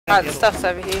Alright, the stuff's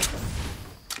over here.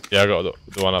 Yeah, I got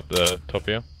the one up the top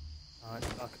here. Alright,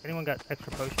 anyone got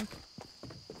extra potions?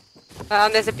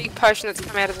 There's a big potion that's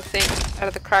come out of the thing, out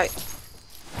of the crate.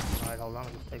 Alright, hold on,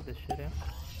 I'll just take this shit out.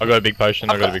 I got a big potion,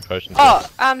 I got a big potion too. Oh,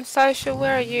 Social,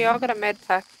 where are you? I've got a med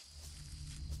pack.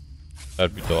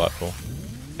 That'd be delightful.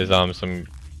 There's some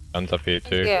guns up here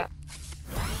too. Yeah.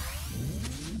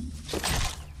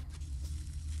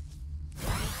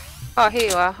 Oh, here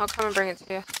you are. I'll come and bring it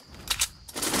to you.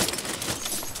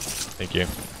 Thank you.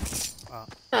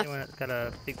 Anyone got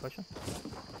a big potion?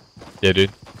 Yeah,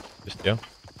 dude. Just yeah.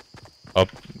 Up.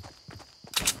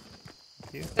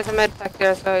 There's a med pack there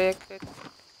as well, yeah, good.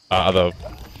 Other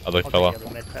I'll fella. take the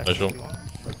other med pack Social. if you want,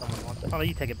 or someone wants it. Oh,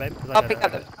 you take it, babe. 'Cause I I'll got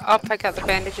pick up the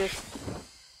bandages.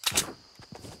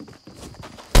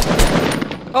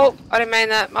 Oh, I didn't mean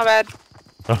that, my bad.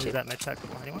 Use that med pack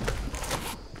for anyone?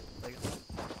 Take it.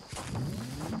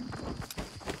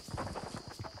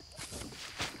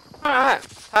 Alright,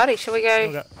 party, shall we go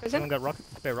Anyone prison? got rockets?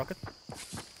 Spare rockets?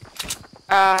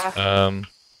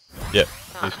 Yep,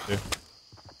 these two.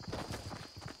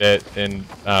 Yeah, and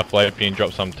Flavian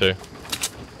drop some too.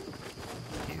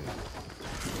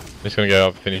 I'm just gonna go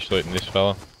up and finish looting this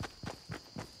fella.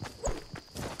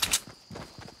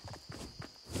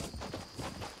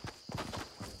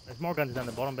 There's more guns down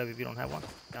the bottom, baby, if you don't have one.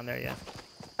 Down there, yeah.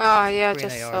 Oh yeah, I Green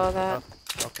just AR saw and that.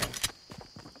 stuff. Okay.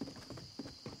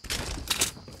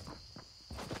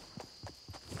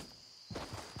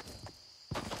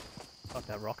 Fuck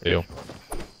that rocket. Deal.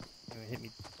 It hit me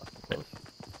fucking close.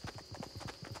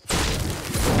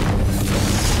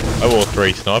 I wore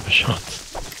 3 sniper shots.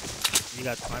 You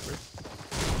got snipers?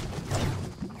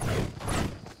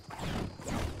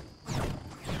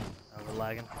 We're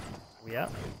lagging. Are we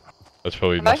out? That's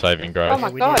probably my saving Oh grace. my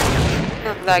we god. did.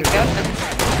 Not that good.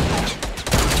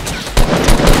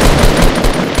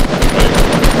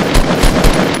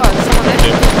 Oh, there's someone there.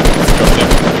 Drop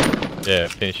him. Yeah,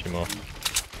 finish him off.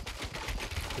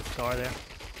 The scar there.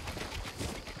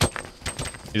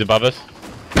 He's above us.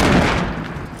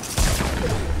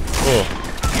 Oh,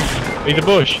 he's a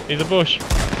bush. He's a bush.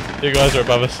 You guys are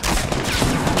above us.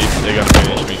 They're gonna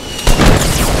finish me.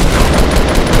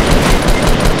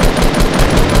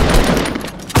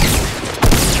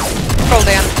 Roll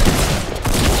down.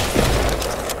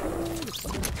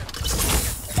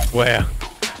 Wow.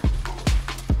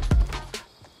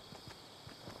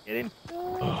 Get him.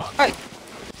 Right.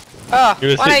 Oh, He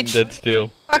was 1 sitting H. dead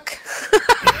still. Fuck.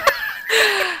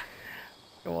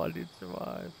 Come on, dude,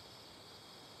 survive.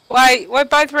 Wait, we're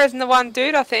both resing the one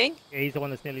dude, I think. Yeah, he's the one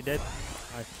that's nearly dead.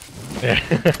 Nice. Yeah.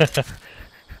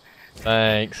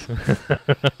 Thanks.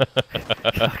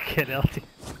 Fucking hell, dude.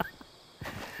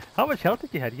 How much health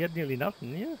did you have? You had nearly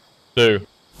nothing, yeah? 2.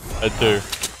 I had 2.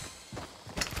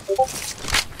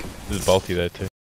 There's a bulky there too.